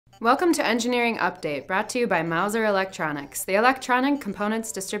Welcome to Engineering Update, brought to you by Mouser Electronics, the electronic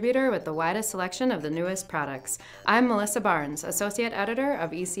components distributor with the widest selection of the newest products. I'm Melissa Barnes, Associate Editor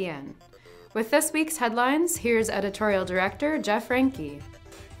of ECN. With this week's headlines, here's Editorial Director Jeff Ranke.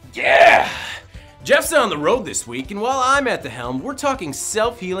 Yeah! Jeff's on the road this week, and while I'm at the helm, we're talking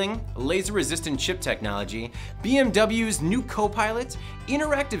self-healing, laser-resistant chip technology, BMW's new co-pilot,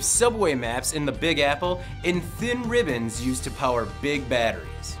 interactive subway maps in the Big Apple, and thin ribbons used to power big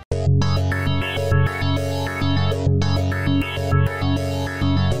batteries.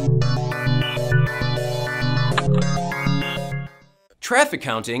 Traffic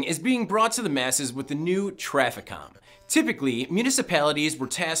counting is being brought to the masses with the new TrafficCOM. Typically, municipalities were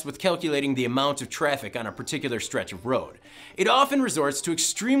tasked with calculating the amount of traffic on a particular stretch of road. It often resorts to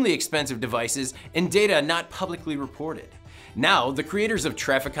extremely expensive devices and data not publicly reported. Now, the creators of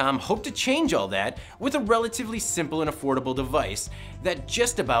TrafficCOM hope to change all that with a relatively simple and affordable device that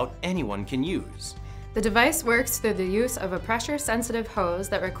just about anyone can use. The device works through the use of a pressure-sensitive hose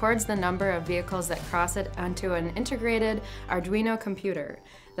that records the number of vehicles that cross it onto an integrated Arduino computer.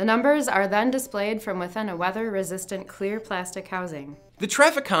 The numbers are then displayed from within a weather-resistant clear plastic housing. The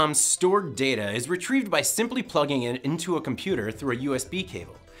TrafficCOM's stored data is retrieved by simply plugging it into a computer through a USB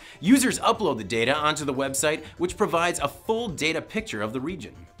cable. Users upload the data onto the website, which provides a full data picture of the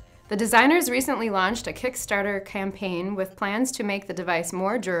region. The designers recently launched a Kickstarter campaign with plans to make the device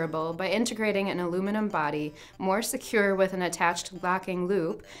more durable by integrating an aluminum body, more secure with an attached locking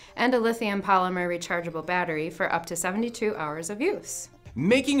loop, and a lithium polymer rechargeable battery for up to 72 hours of use.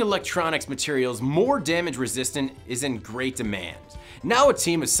 Making electronics materials more damage resistant is in great demand. Now a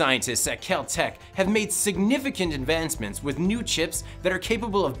team of scientists at Caltech have made significant advancements with new chips that are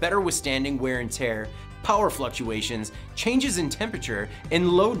capable of better withstanding wear and tear, power fluctuations, changes in temperature, and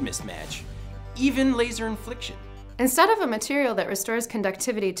load mismatch, even laser infliction. Instead of a material that restores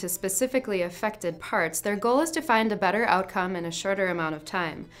conductivity to specifically affected parts, their goal is to find a better outcome in a shorter amount of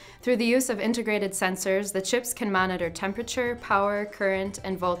time. Through the use of integrated sensors, the chips can monitor temperature, power, current,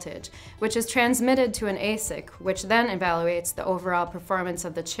 and voltage, which is transmitted to an ASIC, which then evaluates the overall performance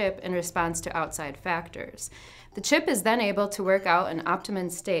of the chip in response to outside factors. The chip is then able to work out an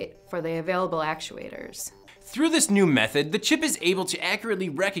optimum state for the available actuators. Through this new method, the chip is able to accurately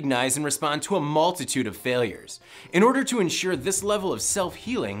recognize and respond to a multitude of failures. In order to ensure this level of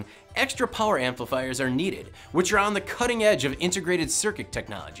self-healing, extra power amplifiers are needed, which are on the cutting edge of integrated circuit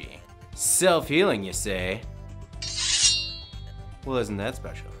technology. Self-healing, you say? Well, isn't that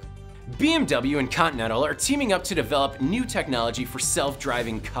special? BMW and Continental are teaming up to develop new technology for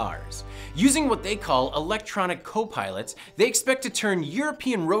self-driving cars. Using what they call electronic co-pilots, they expect to turn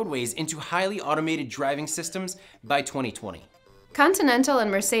European roadways into highly automated driving systems by 2020. Continental and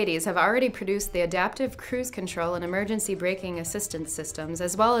Mercedes have already produced the adaptive cruise control and emergency braking assistance systems,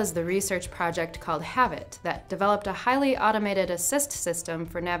 as well as the research project called HAVIT that developed a highly automated assist system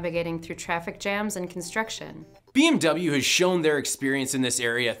for navigating through traffic jams and construction. BMW has shown their experience in this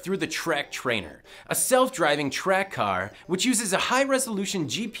area through the Track Trainer, a self-driving track car which uses a high-resolution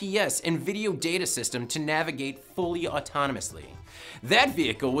GPS and video data system to navigate fully autonomously. That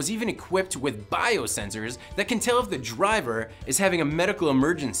vehicle was even equipped with biosensors that can tell if the driver is having a medical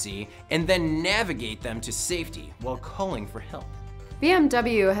emergency and then navigate them to safety while calling for help.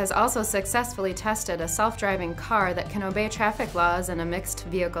 BMW has also successfully tested a self-driving car that can obey traffic laws in a mixed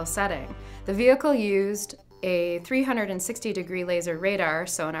vehicle setting. The vehicle used a 360-degree laser radar,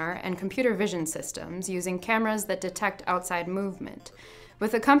 sonar, and computer vision systems using cameras that detect outside movement.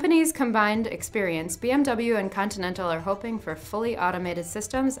 With the company's combined experience, BMW and Continental are hoping for fully automated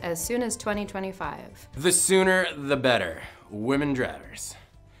systems as soon as 2025. The sooner, the better. Women drivers,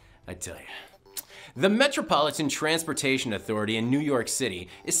 I tell you. The Metropolitan Transportation Authority in New York City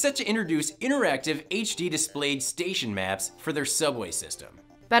is set to introduce interactive HD displayed station maps for their subway system.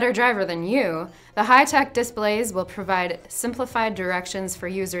 Better driver than you, the high-tech displays will provide simplified directions for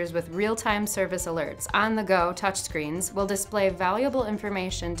users with real-time service alerts. On-the-go touchscreens will display valuable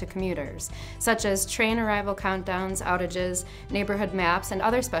information to commuters, such as train arrival countdowns, outages, neighborhood maps, and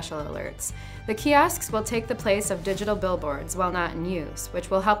other special alerts. The kiosks will take the place of digital billboards while not in use, which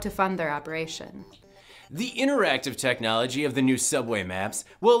will help to fund their operation. The interactive technology of the new subway maps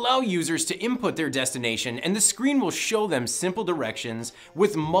will allow users to input their destination, and the screen will show them simple directions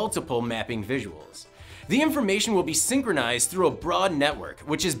with multiple mapping visuals. The information will be synchronized through a broad network,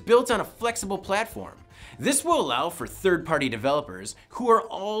 which is built on a flexible platform. This will allow for third-party developers, who are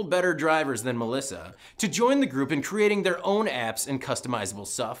all better drivers than Melissa, to join the group in creating their own apps and customizable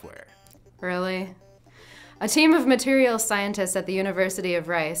software. Really? A team of materials scientists at the University of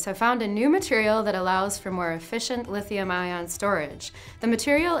Rice have found a new material that allows for more efficient lithium-ion storage. The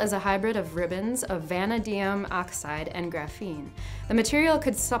material is a hybrid of ribbons of vanadium oxide and graphene. The material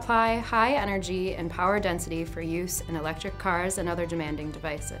could supply high energy and power density for use in electric cars and other demanding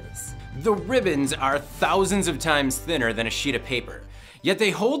devices. The ribbons are thousands of times thinner than a sheet of paper, yet they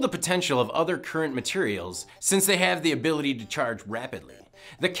hold the potential of other current materials since they have the ability to charge rapidly.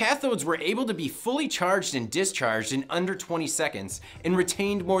 The cathodes were able to be fully charged and discharged in under 20 seconds and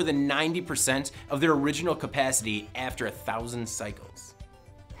retained more than 90% of their original capacity after 1,000 cycles.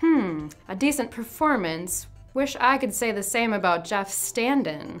 A decent performance. Wish I could say the same about Jeff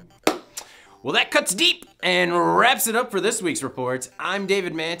Standen. Well, that cuts deep and wraps it up for this week's report. I'm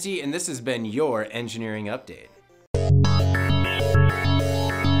David Manti, and this has been your Engineering Update.